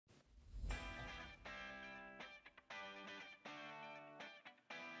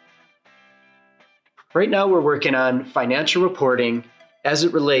Right now we're working on financial reporting as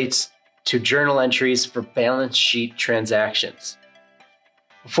it relates to journal entries for balance sheet transactions.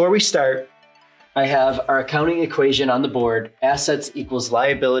 Before we start, I have our accounting equation on the board, assets equals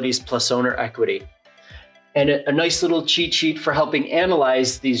liabilities plus owner equity. And a nice little cheat sheet for helping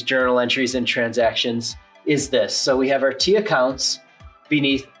analyze these journal entries and transactions is this. So we have our T accounts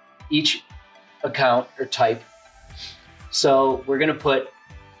beneath each account or type. So we're going to put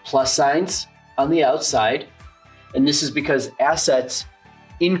plus signs on the outside. And this is because assets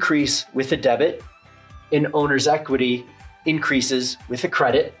increase with a debit and owner's equity increases with a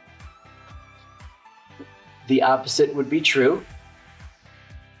credit. The opposite would be true.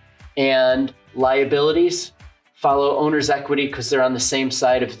 And liabilities follow owner's equity because they're on the same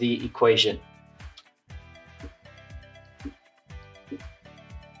side of the equation.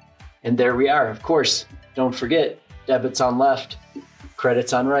 And there we are. Of course, don't forget, debits on left,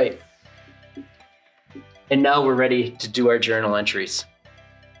 credits on right. And now we're ready to do our journal entries.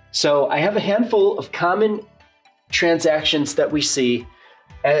 So I have a handful of common transactions that we see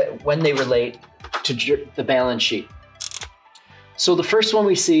when they relate to the balance sheet. So the first one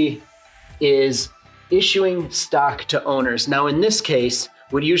we see is issuing stock to owners. Now in this case,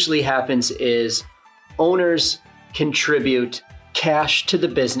 what usually happens is owners contribute cash to the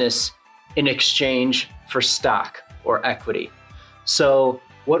business in exchange for stock or equity. So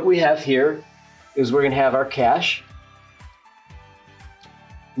what we have here is we're going to have our cash.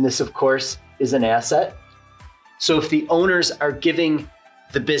 And this, of course, is an asset. So if the owners are giving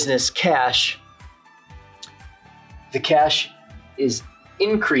the business cash, the cash is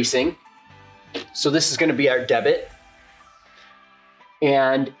increasing. So this is going to be our debit.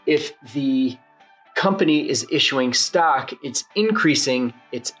 And if the company is issuing stock, it's increasing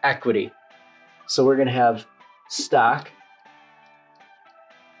its equity. So we're going to have stock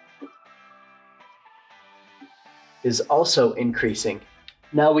is also increasing.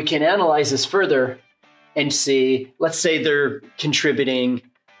 Now we can analyze this further and see, let's say they're contributing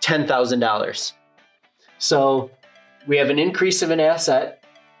 $10,000. So we have an increase of an asset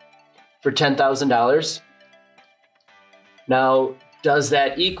for $10,000. Now, does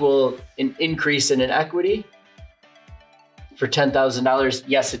that equal an increase in an equity for $10,000?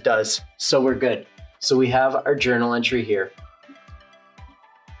 Yes, it does. So we're good. So we have our journal entry here.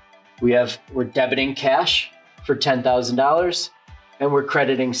 We're debiting cash for $10,000 and we're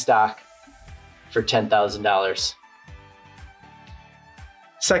crediting stock for $10,000.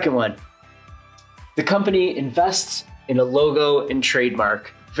 Second one, the company invests in a logo and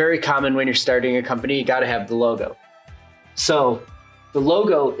trademark. Very common when you're starting a company, you gotta have the logo. So the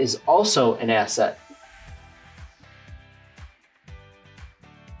logo is also an asset.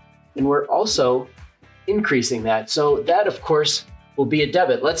 And we're also increasing that. So that, of course, will be a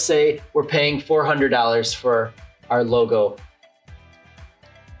debit. Let's say we're paying $400 for our logo.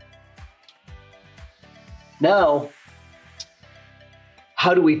 Now,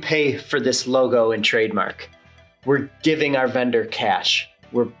 how do we pay for this logo and trademark? We're giving our vendor cash.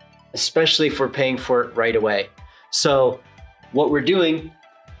 Especially if we're paying for it right away. So what we're doing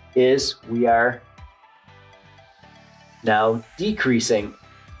is we are now decreasing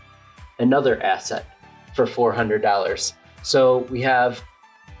another asset for $400. So we have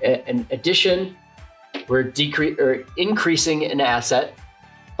an addition, we're increasing an asset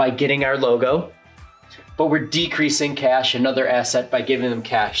by getting our logo, but we're decreasing cash, another asset, by giving them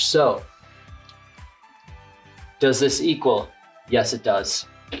cash. So does this equal? Yes, it does,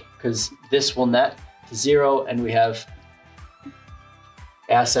 because this will net to zero and we have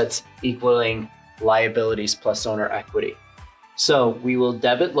assets equaling liabilities plus owner equity. So we will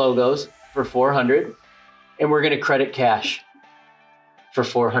debit logos for 400 and we're going to credit cash for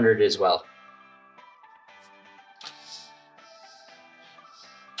 400 as well.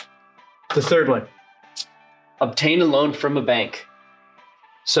 The third one, obtain a loan from a bank.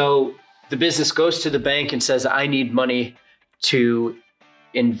 So the business goes to the bank and says, I need money to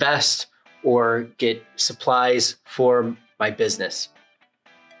invest or get supplies for my business.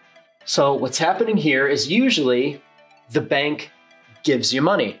 So what's happening here is usually the bank gives you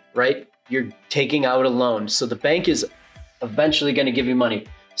money, right? You're taking out a loan. So the bank is eventually going to give you money.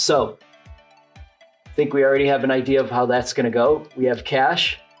 So I think we already have an idea of how that's going to go. We have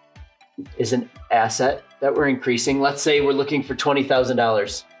cash is an asset that we're increasing. Let's say we're looking for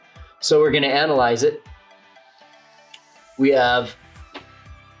 $20,000. So we're going to analyze it. We have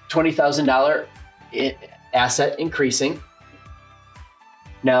 $20,000 asset increasing.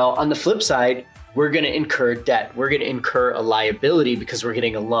 Now, on the flip side, we're going to incur debt. We're going to incur a liability because we're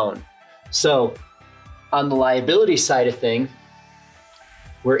getting a loan. So on the liability side of thing,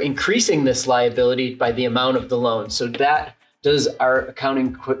 we're increasing this liability by the amount of the loan. So that does our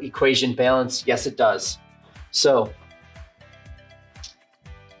accounting equation balance? Yes, it does. So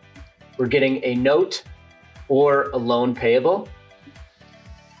we're getting a note or a loan payable.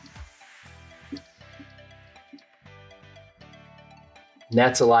 And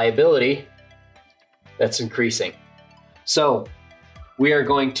that's a liability that's increasing. So we are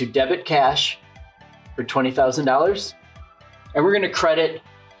going to debit cash for $20,000, and we're going to credit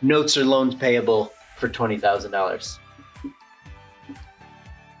notes or loans payable for $20,000.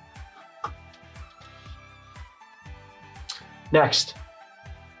 Next,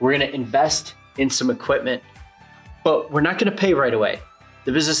 we're going to invest in some equipment, but we're not going to pay right away.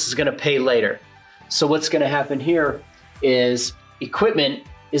 The business is going to pay later. So what's going to happen here is equipment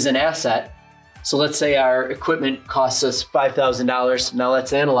is an asset. So let's say our equipment costs us $5,000. Now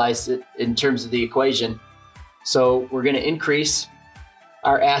let's analyze it in terms of the equation. So we're going to increase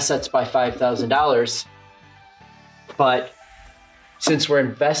our assets by $5,000. But since we're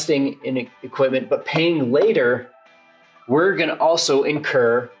investing in equipment but paying later, we're going to also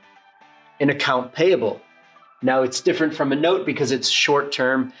incur an account payable. Now it's different from a note because it's short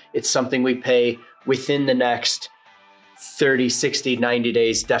term. It's something we pay within the next 30, 60, 90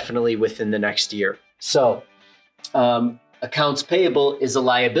 days, definitely within the next year. So accounts payable is a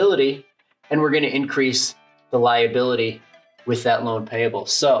liability, and we're going to increase the liability with that loan payable.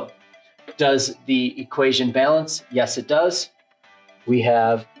 So does the equation balance? Yes, it does. We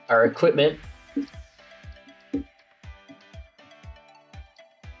have our equipment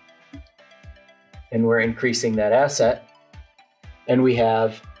and we're increasing that asset, and we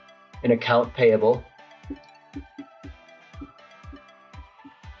have an account payable.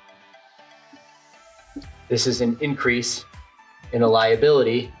 This is an increase in a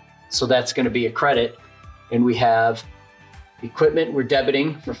liability, so that's going to be a credit. And we have equipment we're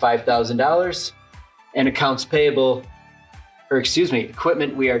debiting for $5,000, and accounts payable, or excuse me,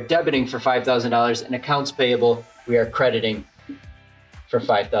 equipment we are debiting for $5,000, and accounts payable we are crediting for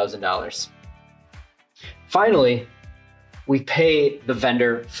 $5,000. Finally, we pay the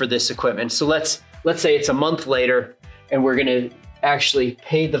vendor for this equipment. So let's say it's a month later, and we're going to actually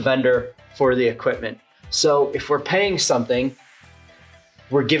pay the vendor for the equipment. So if we're paying something,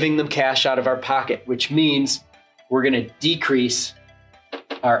 we're giving them cash out of our pocket, which means we're going to decrease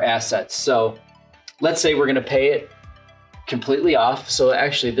our assets. So let's say we're going to pay it completely off. So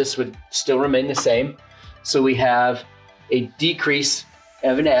actually this would still remain the same. So we have a decrease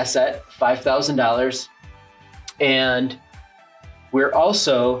of an asset, $5,000, and we're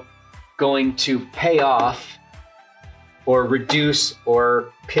also going to pay off or reduce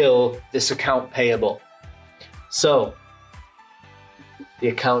or PIL this account payable. So the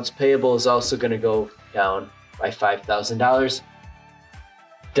accounts payable is also going to go down by $5,000.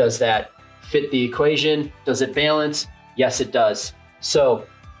 Does that fit the equation? Does it balance? Yes, it does. So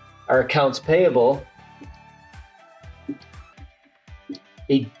our accounts payable,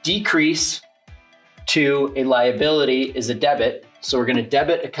 a decrease to a liability is a debit. So we're going to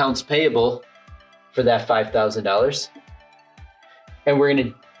debit accounts payable for that $5,000. And we're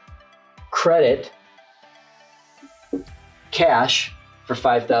going to credit cash for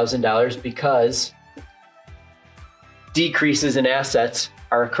 $5,000 because decreases in assets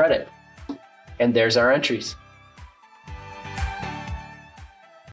are a credit. And there's our entries.